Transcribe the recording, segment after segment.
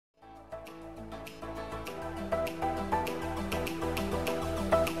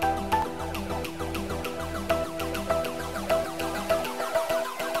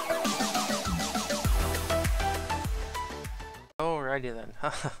Alrighty then.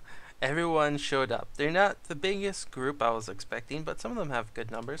 Everyone showed up. They're not the biggest group I was expecting, but some of them have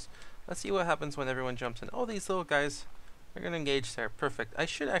good numbers. Let's see what happens when everyone jumps in. Oh, these little guys are going to engage there. Perfect. I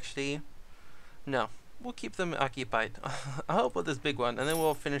should actually... No. We'll keep them occupied. I'll help with this big one, and then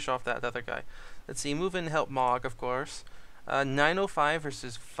we'll finish off that other guy. Let's see. Move in and help Mog, of course. 905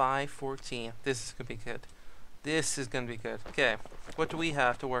 versus 514. This is going to be good. This is going to be good. Okay. What do we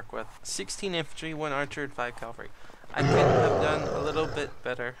have to work with? 16 infantry, 1 archer, and 5 cavalry. I could have done a little bit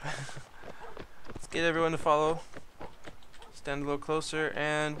better. Let's get everyone to follow. Stand a little closer,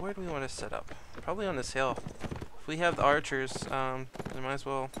 and where do we want to set up? Probably on this hill. If we have the archers, we might as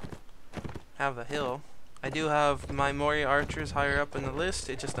well have the hill. I do have my Mori archers higher up in the list.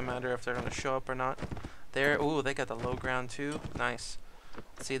 It's just a matter if they're going to show up or not. There, ooh, they got the low ground too. Nice.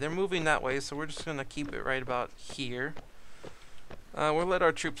 Let's see, they're moving that way, so we're just going to keep it right about here. We'll let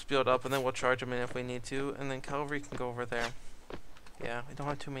our troops build up, and then we'll charge them in if we need to, and then cavalry can go over there. Yeah, we don't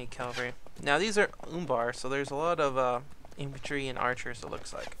have too many cavalry. Now, these are Umbar, so there's a lot of infantry and archers, it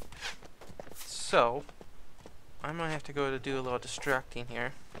looks like. So, I might have to go to do a little distracting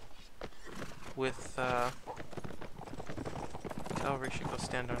here. With, cavalry should go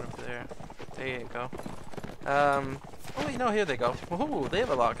stand on over there. There you go. Oh wait, no, here they go. Woohoo, they have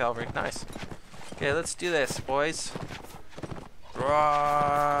a lot of cavalry. Nice. Okay, let's do this, boys. Oops.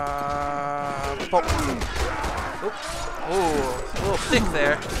 Oh, a little thick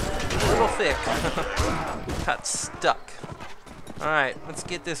there. A little thick. Got stuck. Alright, let's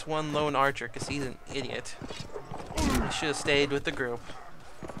get this one lone archer, because he's an idiot. He should have stayed with the group.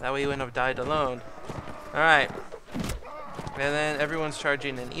 That way he wouldn't have died alone. Alright. And then everyone's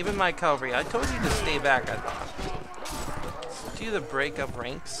charging in. Even my cavalry. I told you to stay back, I thought. Let's do the break up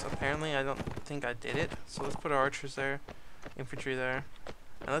ranks. Apparently, I don't think I did it. So let's put our archers there. Infantry there.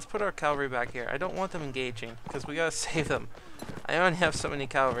 And let's put our cavalry back here. I don't want them engaging, because we gotta save them. I only have so many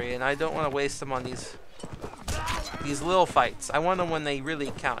cavalry, and I don't want to waste them on these little fights. I want them when they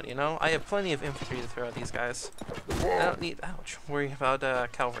really count, you know? I have plenty of infantry to throw at these guys. I don't need, ouch, worry about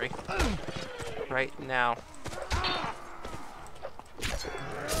cavalry right now.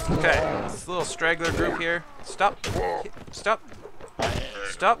 Okay, this little straggler group here. Stop. Stop.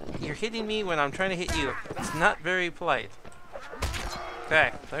 Stop. You're hitting me when I'm trying to hit you. It's not very polite.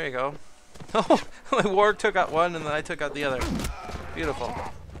 Okay, there you go. Oh, my warg took out one and then I took out the other. Beautiful.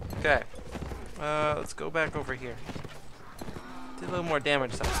 Okay. Let's go back over here. Did a little more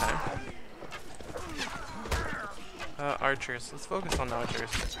damage that time. Archers. Let's focus on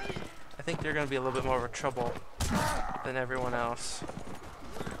archers. I think they're going to be a little bit more of a trouble than everyone else.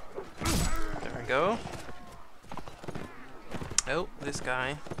 There we go. Oh, this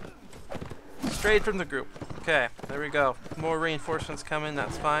guy. Strayed from the group. Okay, there we go. More reinforcements coming,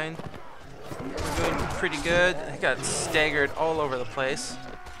 that's fine. We're doing pretty good. I got staggered all over the place.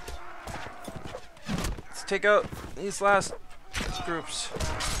 Let's take out these last groups.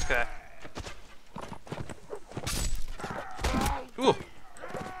 Okay. Ooh!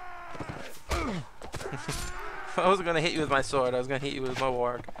 I wasn't gonna hit you with my sword, I was gonna hit you with my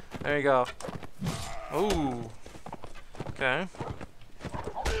warg. There you go. Ooh. Okay.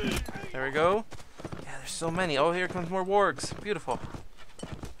 There we go. Yeah, there's so many. Oh, here comes more wargs. Beautiful.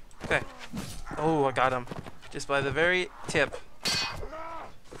 Okay. Oh, I got him. Just by the very tip.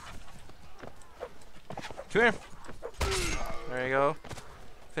 Come here. There you go.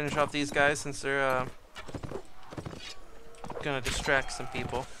 Finish off these guys since they're gonna distract some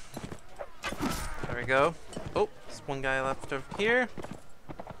people. There we go. Oh, there's one guy left over here.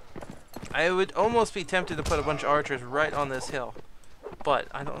 I would almost be tempted to put a bunch of archers right on this hill. But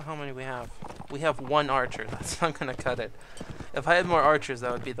I don't know how many we have. We have 1 archer. That's not going to cut it. If I had more archers,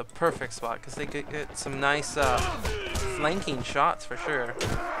 that would be the perfect spot. Because they could get some nice flanking shots for sure.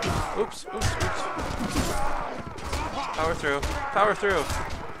 Oops, oops, oops. Power through. Power through.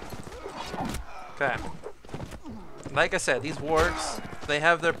 Okay. Like I said, these wargs, they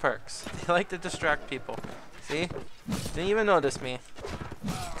have their perks. They like to distract people. See? Didn't even notice me.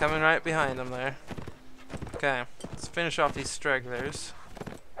 Coming right behind them there. Okay, let's finish off these stragglers.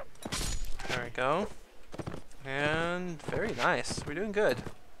 There we go. And very nice. We're doing good.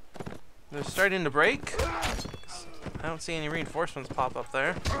 They're starting to break. I don't see any reinforcements pop up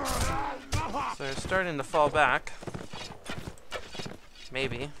there. So they're starting to fall back.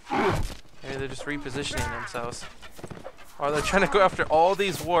 Maybe. Maybe they're just repositioning themselves. Or they're trying to go after all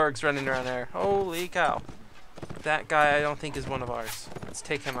these wargs running around there. Holy cow. That guy I don't think is one of ours. Let's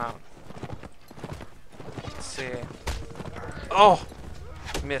take him out. Let's see. Oh!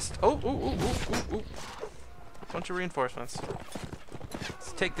 Missed. Oh, ooh, ooh, ooh, ooh, ooh. Bunch of reinforcements.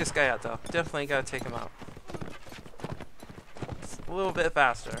 Let's take this guy out though. Definitely gotta take him out. a little bit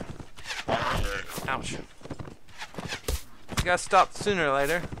faster. Ouch. You gotta stop sooner or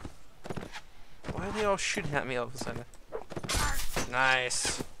later. Why are they all shooting at me all of a sudden?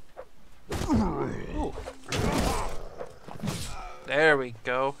 Nice. Ooh. There we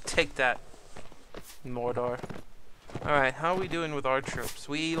go. Take that, Mordor. Alright, how are we doing with our troops?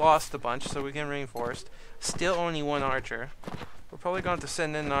 We lost a bunch, so we can reinforce. Still only one archer. We're probably going to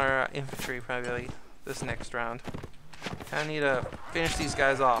send in our infantry probably this next round. I need to finish these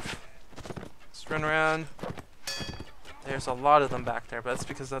guys off. Let's run around. There's a lot of them back there, but that's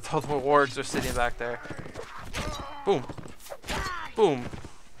because that's all the wargs are sitting back there. Boom. Boom.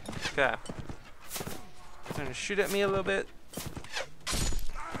 Okay. Trying to shoot at me a little bit.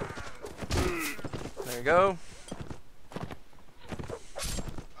 There we go.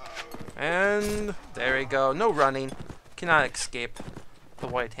 And there we go. No running. Cannot escape the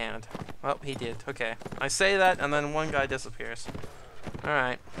white hand. Well, he did. Okay. I say that, and then one guy disappears.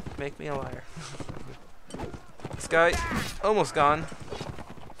 Alright. Make me a liar. This guy, almost gone.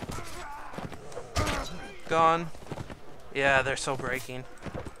 Gone. Yeah, they're so breaking.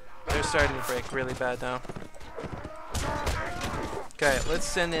 They're starting to break really bad now. Okay, let's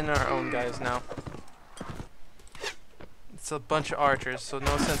send in our own guys now. It's a bunch of archers, so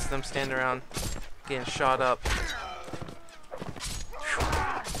no sense in them standing around getting shot up.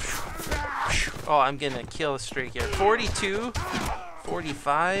 Oh, I'm getting a kill streak here. 42,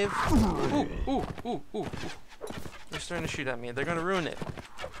 45. Ooh, ooh, ooh, ooh. They're starting to shoot at me. They're gonna ruin it.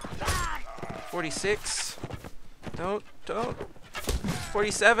 46. Don't.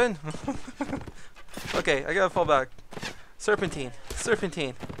 47. Okay, I gotta fall back. Serpentine.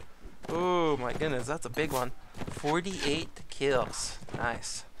 Oh my goodness, that's a big one. 48 kills.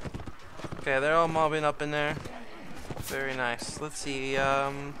 Nice. Okay, they're all mobbing up in there. Very nice. Let's see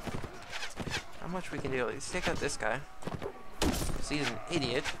how much we can do. Let's take out this guy. 'Cause he's an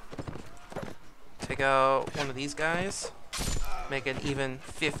idiot. Take out one of these guys. Make it even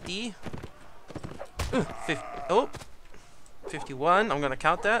 50. 50. Oh, 51. I'm gonna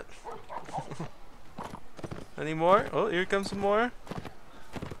count that. Any more? Oh, here comes some more.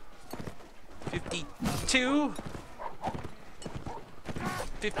 52.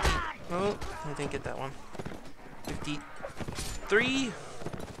 50. Oh, I didn't get that one. 53.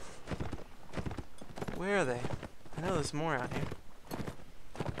 Where are they? I know there's more out here.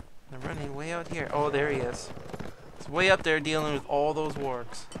 They're running way out here. Oh, there he is. He's way up there dealing with all those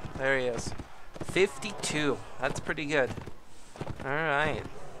wargs. There he is. 52. That's pretty good. Alright.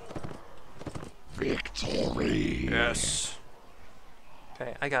 Victory! Yes.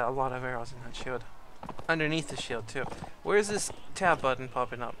 Okay, I got a lot of arrows in that shield. Underneath the shield, too. Where's this tab button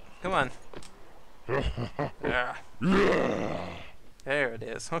popping up? Come on. Yeah. There it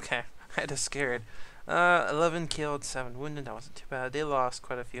is. Okay. I had us scared. 11 killed, 7 wounded. That wasn't too bad. They lost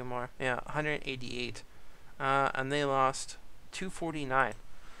quite a few more. Yeah, 188. And they lost 249.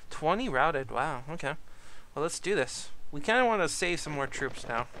 20 routed. Wow. Okay. Well, let's do this. We kind of want to save some more troops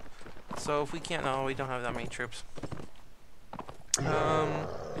now. So if we can't, no, we don't have that many troops.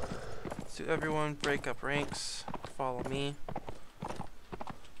 So everyone break up ranks. Follow me.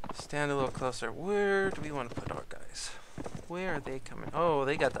 Stand a little closer. Where do we want to put our guys? Where are they coming? Oh,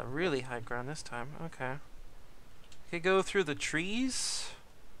 they got the really high ground this time. Okay. We could go through the trees.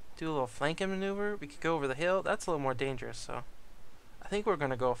 Do a little flanking maneuver. We could go over the hill. That's a little more dangerous, so I think we're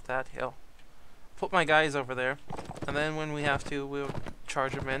going to go off that hill. Put my guys over there. And then when we have to, we'll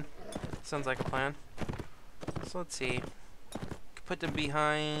charge them in. Sounds like a plan. So let's see. Put them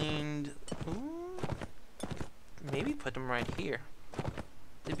behind. Ooh, maybe put them right here.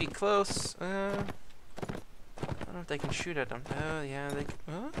 They'd be close. I don't know if they can shoot at them. Oh yeah, they.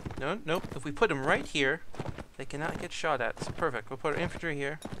 No, nope. If we put them right here, they cannot get shot at. It's perfect. We'll put our infantry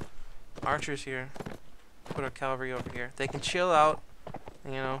here, archers here, put our cavalry over here. They can chill out,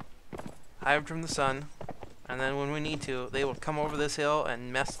 you know, hide from the sun, and then when we need to, they will come over this hill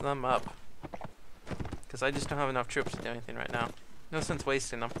and mess them up. Because I just don't have enough troops to do anything right now. No sense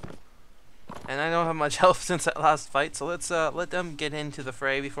wasting them. And I don't have much health since that last fight, so let's let them get into the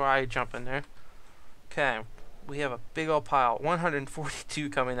fray before I jump in there. Okay, we have a big old pile. 142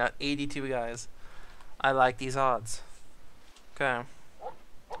 coming out, 82 guys. I like these odds. Okay.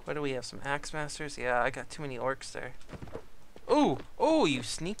 What do we have? Some axe masters? Yeah, I got too many orcs there. Ooh! Oh, you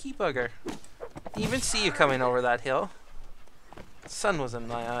sneaky bugger. Didn't even see you coming over that hill. Sun was in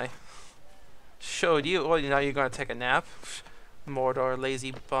my eye. Showed you. Well, now you're gonna take a nap. Mordor,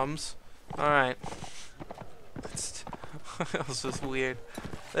 lazy bums. Alright. That was just weird.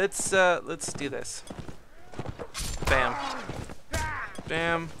 Let's do this. Bam.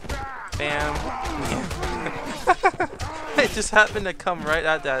 Bam. Bam. I It just happened to come right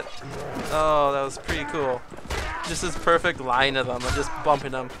at that. Oh, that was pretty cool. Just this perfect line of them. I'm just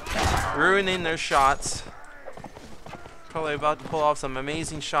bumping them, ruining their shots. Probably about to pull off some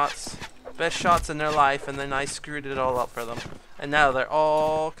amazing shots, best shots in their life, and then I screwed it all up for them. And now they're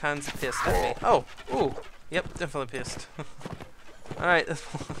all kinds of pissed at me. Oh, ooh, yep, definitely pissed. All right,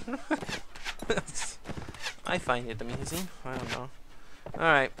 I find it amusing. I don't know. All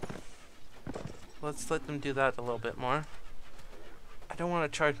right, let's let them do that a little bit more. I don't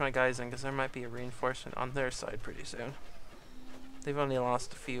want to charge my guys in because there might be a reinforcement on their side pretty soon. They've only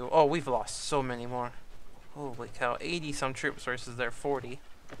lost a few. Oh, we've lost so many more. Holy cow, 80 some troops versus their 40.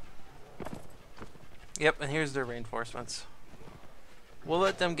 Yep, and here's their reinforcements. We'll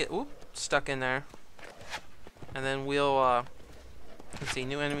let them get stuck in there. And then we'll, let's see,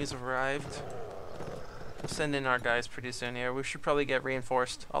 new enemies have arrived. We'll send in our guys pretty soon here. We should probably get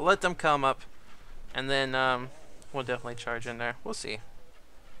reinforced. I'll let them come up. And then, we'll definitely charge in there. We'll see.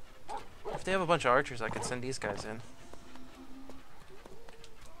 If they have a bunch of archers, I could send these guys in.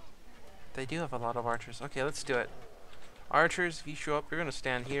 They do have a lot of archers. Okay, let's do it. Archers, if you show up, you're gonna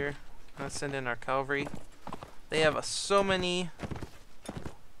stand here. Let's send in our cavalry. They have so many.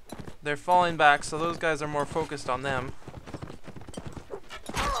 They're falling back, so those guys are more focused on them.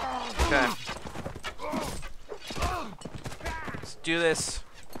 Okay. Let's do this.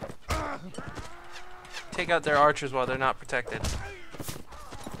 Take out their archers while they're not protected.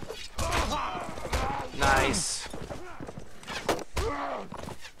 Nice.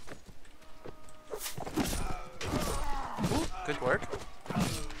 Ooh, good work.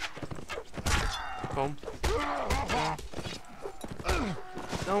 Boom.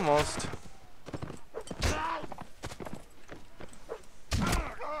 Almost.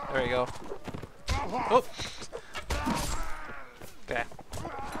 There we go. Oh. Okay.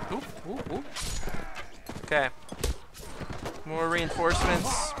 Oop, oop, oop. Okay. More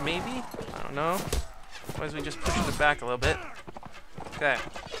reinforcements, maybe? I don't know. Otherwise we just push it back a little bit. Okay.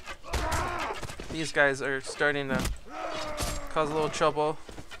 These guys are starting to cause a little trouble.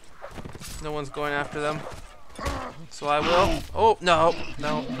 No one's going after them. So I will. Oh, no.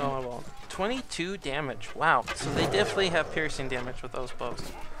 No, I won't. 22 damage. Wow. So they definitely have piercing damage with those bows.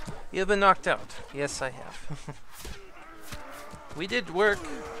 You have been knocked out. Yes, I have. We did work.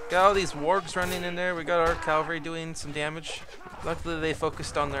 Got all these wargs running in there. We got our cavalry doing some damage. Luckily, they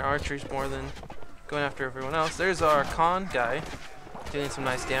focused on their archers more than going after everyone else. There's our Khan guy doing some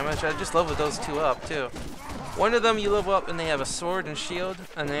nice damage. I just leveled those two up, too. One of them you level up and they have a sword and shield,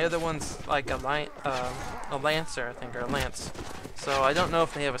 and the other one's like a lancer, I think, or a lance. So I don't know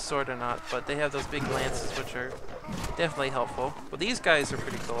if they have a sword or not, but they have those big lances, which are definitely helpful. But these guys are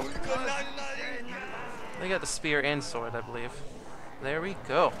pretty cool. They got the spear and sword, I believe. There we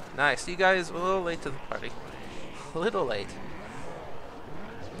go. Nice. You guys a little late to the party. A little late.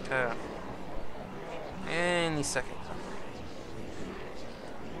 Okay. Any second.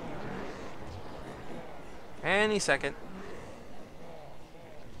 Any second.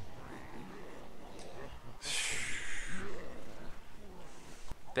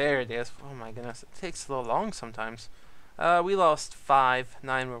 There it is. Oh my goodness. It takes a little long sometimes. We lost 5.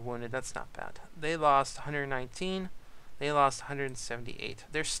 9 were wounded. That's not bad. They lost 119. They lost 178.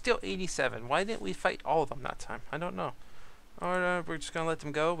 There's still 87. Why didn't we fight all of them that time? I don't know. Or we're just going to let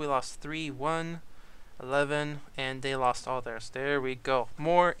them go. We lost 3, 1, 11, and they lost all theirs. There we go.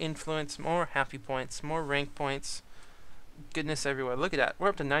 More influence, more happy points, more rank points. Goodness everywhere. Look at that. We're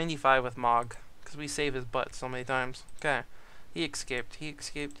up to 95 with Mog because we saved his butt so many times. Okay. He escaped. He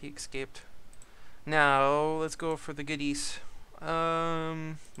escaped. He escaped. Now, let's go for the goodies.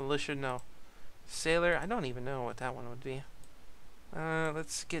 Militia, no. Sailor, I don't even know what that one would be.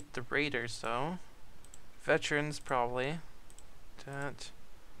 Let's get the raiders, though. Veterans, probably. That.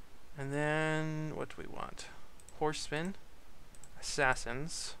 And then, what do we want? Horsemen.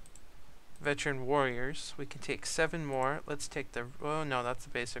 Assassins. Veteran warriors. We can take 7 more. Let's take the... Oh, no, that's the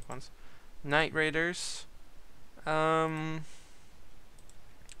basic ones. Night raiders. We'll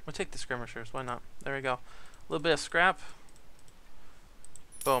take the skirmishers. Why not? There we go. A little bit of scrap.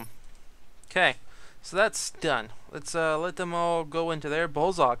 Boom. Okay. So that's done. Let's let them all go into there.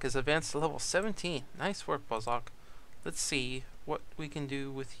 Bolzok is advanced to level 17. Nice work, Bolzok. Let's see what we can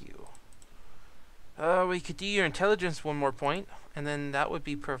do with you. We could do your intelligence 1 more point, and then that would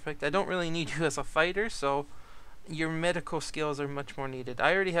be perfect. I don't really need you as a fighter, so your medical skills are much more needed.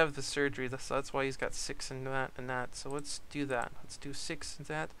 I already have the surgery, so that's why he's got 6 in that and that. So let's do that. Let's do 6 in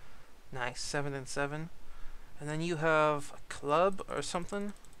that. Nice, 7 and 7. And then you have a club or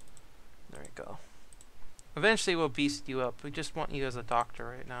something. There we go. Eventually we'll beast you up. We just want you as a doctor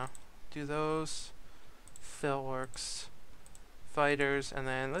right now. Do those. Philworks. fighters, and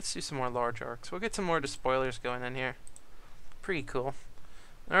then let's do some more large orcs. We'll get some more despoilers going in here. Pretty cool.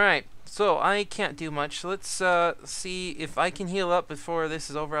 Alright, so I can't do much. So let's see if I can heal up before this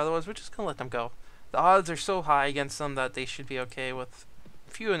is over. Otherwise, we're just going to let them go. The odds are so high against them that they should be okay with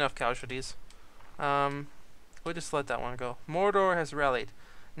few enough casualties. We'll just let that one go. Mordor has rallied.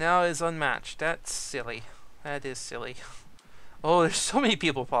 Now is unmatched. That's silly. That is silly. Oh, there's so many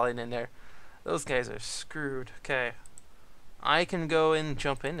people falling in there. Those guys are screwed. Okay. I can go and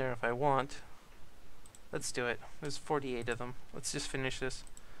jump in there if I want. Let's do it. There's 48 of them. Let's just finish this.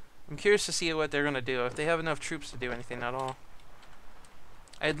 I'm curious to see what they're going to do, if they have enough troops to do anything at all.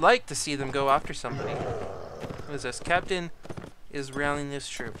 I'd like to see them go after somebody. What is this? Captain is rallying his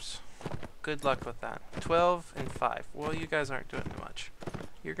troops. Good luck with that. 12 and 5. Well, you guys aren't doing much.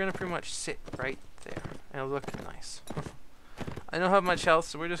 You're going to pretty much sit right there. And it'll look nice. I don't have much health,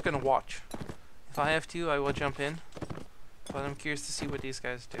 so we're just going to watch. If I have to, I will jump in. But I'm curious to see what these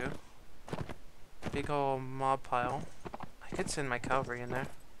guys do. Big ol' mob pile. I could send my cavalry in there.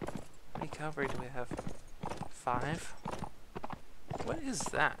 How many cavalry do we have? 5? What is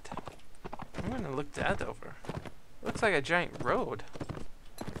that? I'm going to look that over. Looks like a giant road.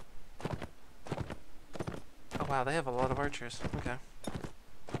 Oh wow, they have a lot of archers. Okay.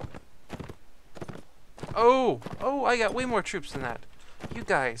 Oh! Oh, I got way more troops than that. You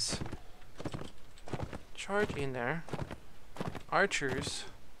guys. Charge in there. Archers.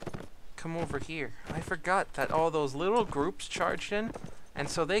 Come over here. I forgot that all those little groups charged in. And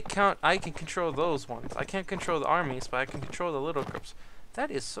so they count. I can control those ones. I can't control the armies, but I can control the little groups.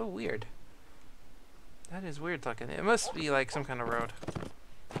 That is so weird. That is weird looking. It must be like some kind of road.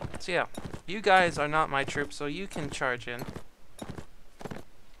 So yeah, you guys are not my troops, so you can charge in.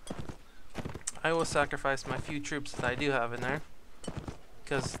 I will sacrifice my few troops that I do have in there,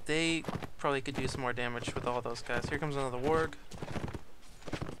 because they probably could do some more damage with all those guys. Here comes another warg.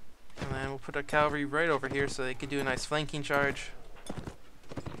 And then we'll put our cavalry right over here so they could do a nice flanking charge.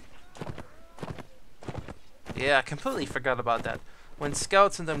 Yeah, I completely forgot about that. When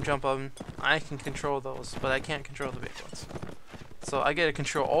scouts and them jump on, I can control those, but I can't control the big ones. So I get to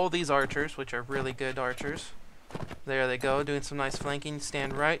control all these archers, which are really good archers. There they go, doing some nice flanking.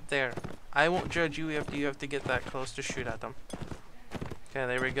 Stand right there. I won't judge you if you have to get that close to shoot at them. Okay,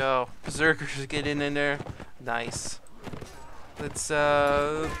 there we go. Berserkers getting in there. Nice. Let's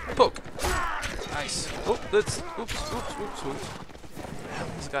poke. Nice. Oh, let's oops.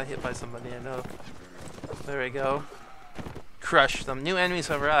 Just got hit by somebody, I know. There we go. Crush them. New enemies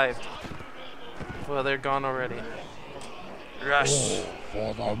have arrived. Well, they're gone already. Rush.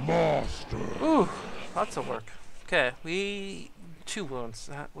 For the master. Ooh, lots of work. Okay, 2 wounds.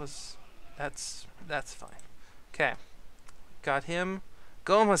 That's fine. Okay, got him.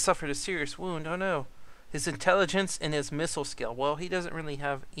 Golem has suffered a serious wound. Oh no. His intelligence and his missile skill. Well, he doesn't really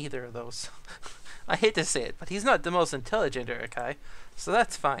have either of those. I hate to say it, but he's not the most intelligent Urukai, so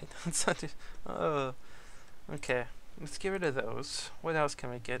that's fine. Okay, let's get rid of those. What else can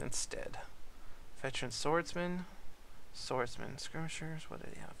we get instead? Veteran swordsman, skirmishers. What do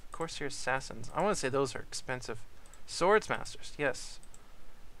they have? Corsair assassins. I want to say those are expensive. Swordsmasters, yes.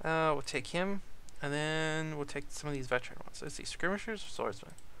 We'll take him, and then we'll take some of these veteran ones. Let's see, skirmishers or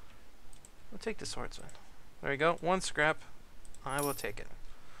swordsmen. We'll take the swordsman. There we go. 1 scrap. I will take it.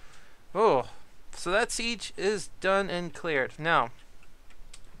 Oh, so that siege is done and cleared. Now,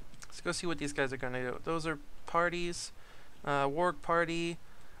 let's go see what these guys are going to do. Those are parties. Warg party.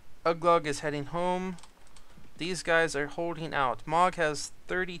 Uglog is heading home. These guys are holding out. Mog has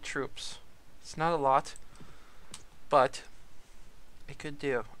 30 troops. It's not a lot, but it could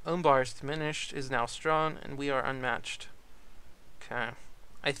do. Umbar is diminished, is now strong, and we are unmatched. Okay.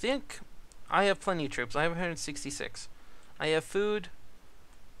 I think I have plenty of troops. I have 166. I have food.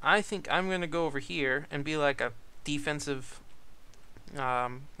 I think I'm going to go over here and be like a defensive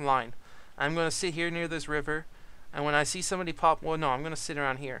line. I'm going to sit here near this river, and when I see somebody pop... Well, no, I'm going to sit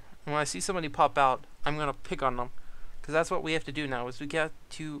around here. And when I see somebody pop out, I'm going to pick on them. Because that's what we have to do now, is we got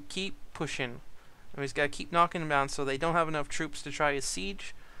to keep pushing. And we just got to keep knocking them down so they don't have enough troops to try a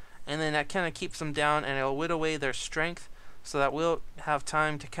siege. And then that kind of keeps them down, and it'll whittle away their strength so that we'll have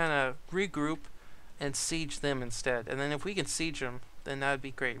time to kind of regroup and siege them instead. And then if we can siege them, then that would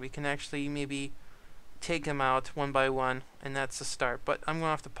be great. We can actually maybe take them out one by one, and that's the start. But I'm going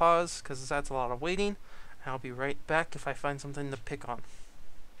to have to pause because that's a lot of waiting. I'll be right back if I find something to pick on.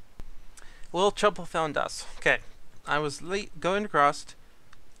 Little trouble found us. Okay, I was going across.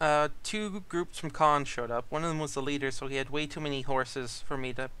 2 groups from Khan showed up. One of them was the leader, so he had way too many horses for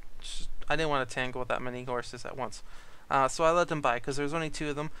me to... I didn't want to tangle with that many horses at once. So I let them by, because there was only 2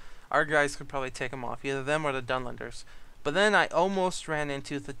 of them. Our guys could probably take them off, either them or the Dunlanders. But then I almost ran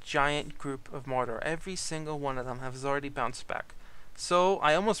into the giant group of Mordor. Every single one of them has already bounced back. So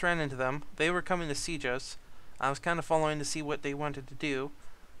I almost ran into them. They were coming to siege us. I was kind of following to see what they wanted to do.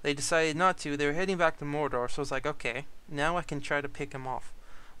 They decided not to. They were heading back to Mordor, so I was like, okay, now I can try to pick them off.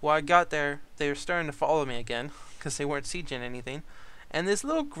 Well, I got there. They were starting to follow me again because they weren't sieging anything. And this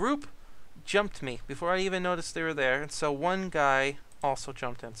little group jumped me before I even noticed they were there. And so one guy also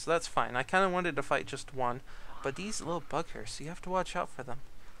jumped in. So that's fine. I kind of wanted to fight just one. But these little buggers, you have to watch out for them.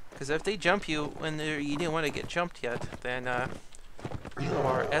 Because if they jump you when you didn't want to get jumped yet, then you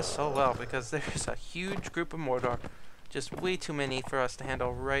are SOL. Because there's a huge group of Mordor. Just way too many for us to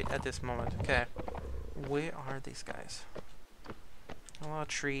handle right at this moment. Okay. Where are these guys? A lot of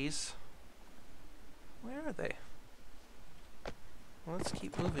trees. Where are they? Well, let's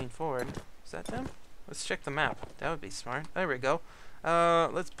keep moving forward. Is that them? Let's check the map. That would be smart. There we go.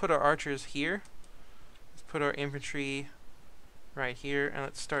 Let's put our archers here. Let's put our infantry right here, and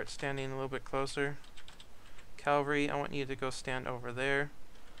let's start standing a little bit closer. Cavalry, I want you to go stand over there,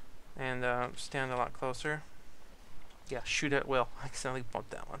 and stand a lot closer. Yeah, shoot at will. I accidentally bumped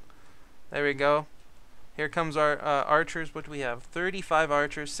that one. There we go. Here comes our archers. What do we have? 35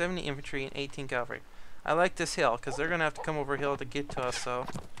 archers, 70 infantry, and 18 cavalry. I like this hill, because they're going to have to come over hill to get to us, so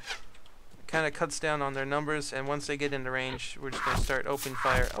it kind of cuts down on their numbers, and once they get into range, we're just going to start opening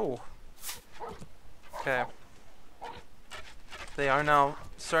fire. Oh! Okay. They are now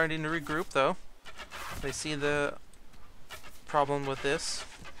starting to regroup, though. They see the problem with this.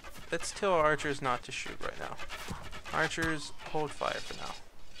 Let's tell our archers not to shoot right now. Archers, hold fire for now.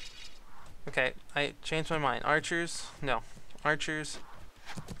 Okay, I changed my mind. Archers, no. Archers,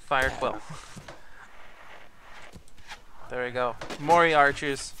 fire quill. There we go. Mori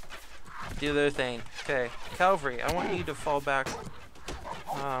archers, do their thing. Okay, cavalry, I want you to fall back.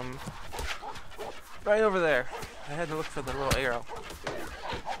 Right over there. I had to look for the little arrow.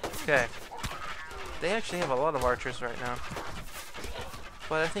 Okay. They actually have a lot of archers right now.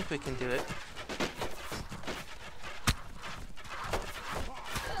 But I think we can do it.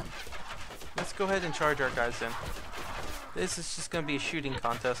 Let's go ahead and charge our guys in. This is just going to be a shooting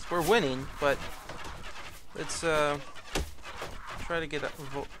contest. We're winning, but let's try to get a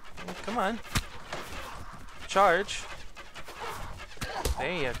vote. Oh, come on. Charge.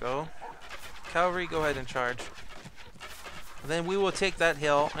 There you go. Cavalry, go ahead and charge. Then we will take that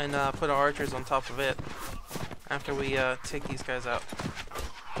hill and put our archers on top of it after we take these guys out.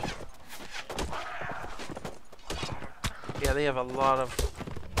 Yeah, they have a lot of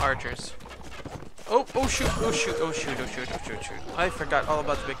archers. Oh, oh shoot, oh shoot, oh shoot, oh shoot, oh shoot, oh shoot. I forgot all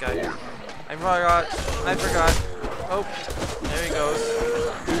about the big guy. I forgot. Oh, there he goes.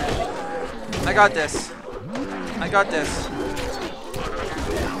 I got this. I got this.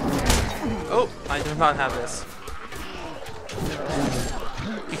 Oh, I do not have this.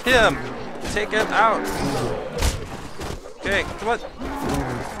 Get him! Take him out! Okay, come on!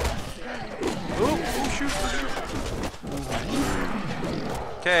 Oh, oh shoot, oh shoot!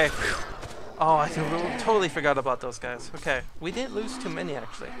 Okay. Oh, I totally forgot about those guys. Okay, we didn't lose too many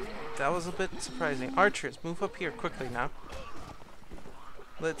actually. That was a bit surprising. Archers, move up here quickly now.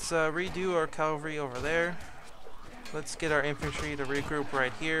 Let's redo our cavalry over there. Let's get our infantry to regroup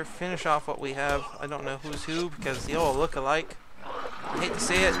right here. Finish off what we have. I don't know who's who because they all look alike. I hate to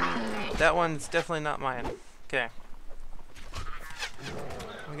say it. That one's definitely not mine. Okay.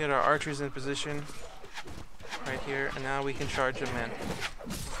 We get our archers in position right here, and now we can charge them in.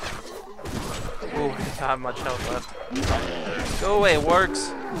 Ooh, we don't have much health left. Go away,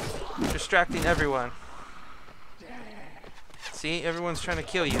 wargs! Distracting everyone. See, everyone's trying to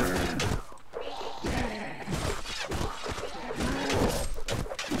kill you.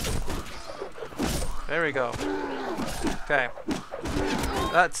 There we go. Okay.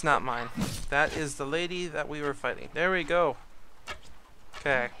 That's not mine. That is the lady that we were fighting. There we go.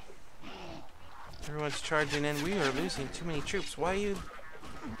 Okay. Everyone's charging in. We are losing too many troops. Why you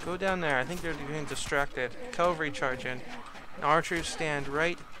go down there? I think they're getting distracted. Cavalry charge in. Archers stand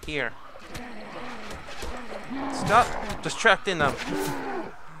right here. Stop distracting them.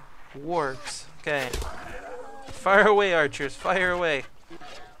 Wargs. Okay. Fire away, archers. Fire away.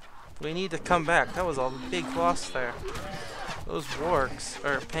 We need to come back. That was a big loss there. Those wargs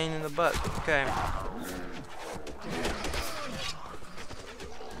are a pain in the butt. Okay.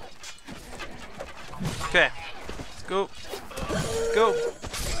 Okay. Let's go. Go.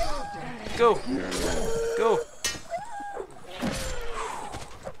 Go. Go.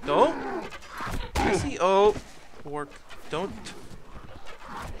 No. Easy. Oh. Work. Don't.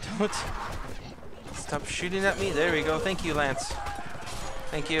 Stop shooting at me. There we go. Thank you, Lance.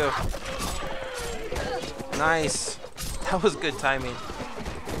 Thank you. Nice. That was good timing.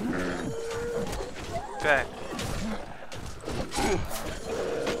 Okay.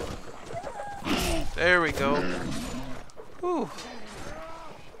 There we go. Whew.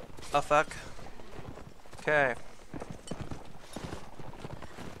 Oh fuck. Okay.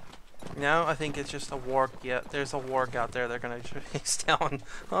 Now I think it's just a warg. Yeah, there's a warg out there they're gonna chase down.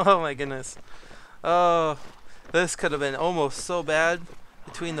 Oh my goodness. Oh, this could have been almost so bad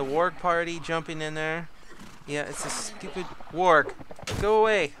between the warg party jumping in there. Yeah, it's a stupid warg. Go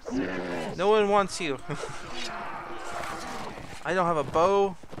away. No one wants you. I don't have a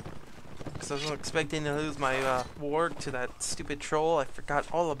bow because I wasn't expecting to lose my warg to that stupid troll. I forgot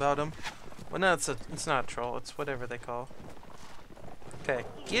all about him. Well, no, it's not a troll. It's whatever they call. Okay,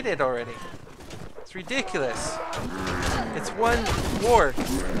 get it already. It's ridiculous. It's one warg.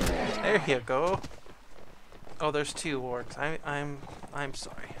 There you go. Oh, there's two wargs. I'm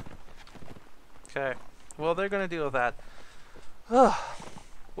sorry. Okay. Well, they're gonna deal with that. Well,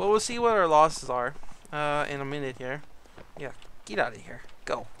 we'll see what our losses are in a minute here. Yeah, get out of here.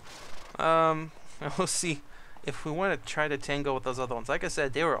 Go. We'll see if we want to try to tango with those other ones. Like I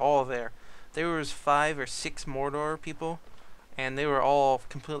said, they were all there. There was 5 or 6 Mordor people, and they were all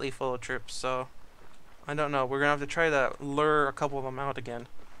completely full of troops. So I don't know. We're gonna have to try to lure a couple of them out again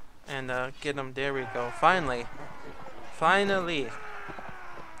and get them. There we go. Finally. Finally.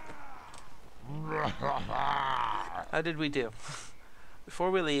 How did we do?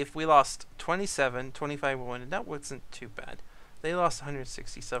 Before we leave, we lost 27, 25 won, and that wasn't too bad. They lost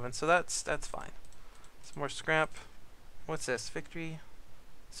 167, so that's fine. Some more scrap. What's this? Victory.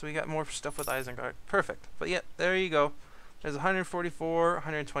 So we got more stuff with Isengard. Perfect. But yeah, there you go. There's 144,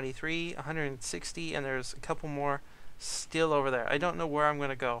 123, 160, and there's a couple more still over there. I don't know where I'm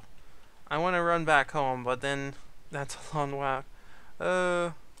gonna go. I want to run back home, but then that's a long walk.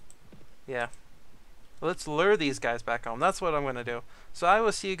 Yeah. Let's lure these guys back home. That's what I'm going to do. So I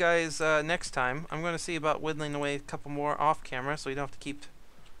will see you guys next time. I'm going to see about whittling away a couple more off camera so we don't have to keep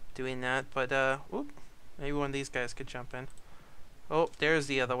doing that. But, whoop, maybe one of these guys could jump in. Oh, there's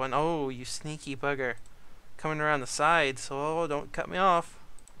the other one. Oh, you sneaky bugger. Coming around the side, so don't cut me off.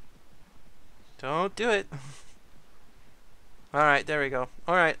 Don't do it. Alright, there we go.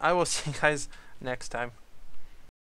 Alright, I will see you guys next time.